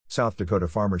South Dakota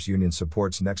Farmers Union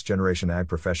supports next-generation ag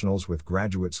professionals with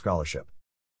graduate scholarship.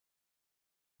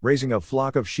 Raising a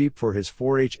flock of sheep for his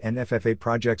 4-H and FFA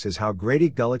projects is how Grady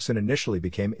Gullickson initially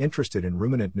became interested in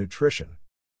ruminant nutrition.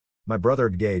 My brother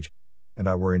Gage and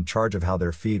I were in charge of how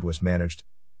their feed was managed,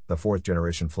 the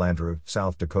fourth-generation Flandreau,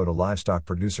 South Dakota livestock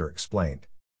producer explained.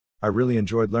 I really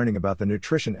enjoyed learning about the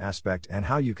nutrition aspect and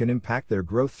how you can impact their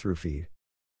growth through feed.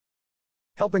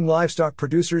 Helping livestock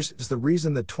producers is the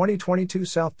reason the 2022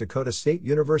 South Dakota State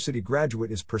University graduate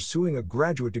is pursuing a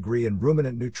graduate degree in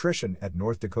ruminant nutrition at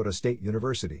North Dakota State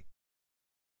University.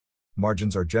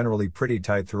 Margins are generally pretty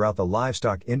tight throughout the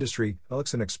livestock industry,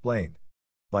 Gullickson explained.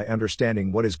 By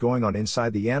understanding what is going on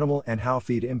inside the animal and how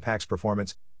feed impacts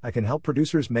performance, I can help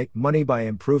producers make money by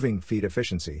improving feed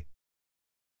efficiency.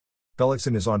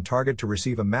 Gullickson is on target to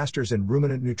receive a master's in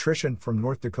ruminant nutrition from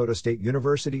North Dakota State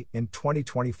University in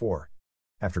 2024.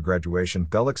 After graduation,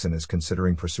 Gullickson is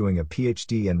considering pursuing a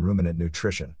PhD in ruminant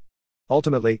nutrition.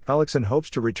 Ultimately, Gullickson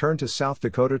hopes to return to South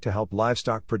Dakota to help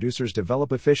livestock producers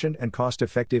develop efficient and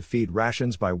cost-effective feed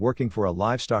rations by working for a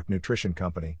livestock nutrition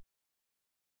company.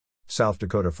 South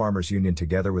Dakota Farmers Union,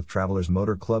 together with Travelers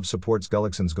Motor Club, supports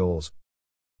Gullickson's goals.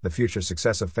 The future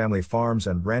success of family farms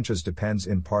and ranches depends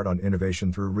in part on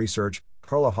innovation through research,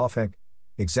 Carla Hoffenk,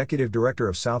 Executive Director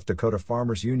of South Dakota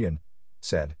Farmers Union,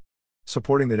 said.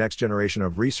 Supporting the next generation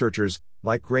of researchers,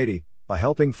 like Grady, by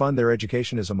helping fund their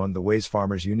education is among the ways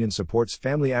Farmers Union supports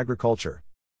family agriculture.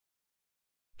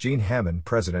 Gene Hammond,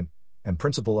 President and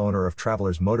Principal Owner of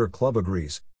Travelers Motor Club,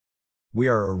 agrees. We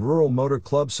are a rural motor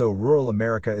club, so rural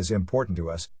America is important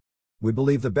to us. We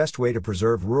believe the best way to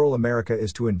preserve rural America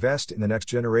is to invest in the next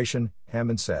generation,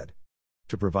 Hammond said.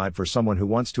 To provide for someone who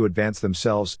wants to advance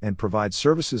themselves and provide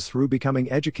services through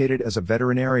becoming educated as a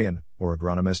veterinarian, or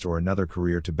agronomist, or another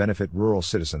career to benefit rural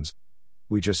citizens.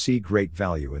 We just see great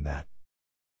value in that.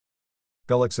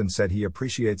 Gullickson said he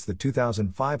appreciates the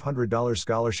 $2,500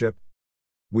 scholarship.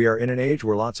 We are in an age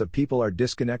where lots of people are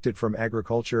disconnected from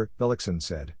agriculture, Gullickson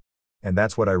said. And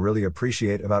that's what I really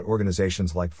appreciate about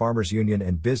organizations like Farmers Union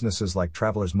and businesses like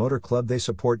Travelers Motor Club. They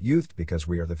support youth because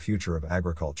we are the future of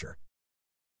agriculture.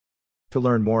 To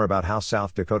learn more about how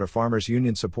South Dakota Farmers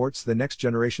Union supports the next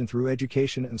generation through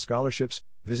education and scholarships,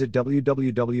 visit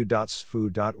www.sfu.org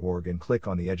and click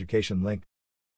on the education link.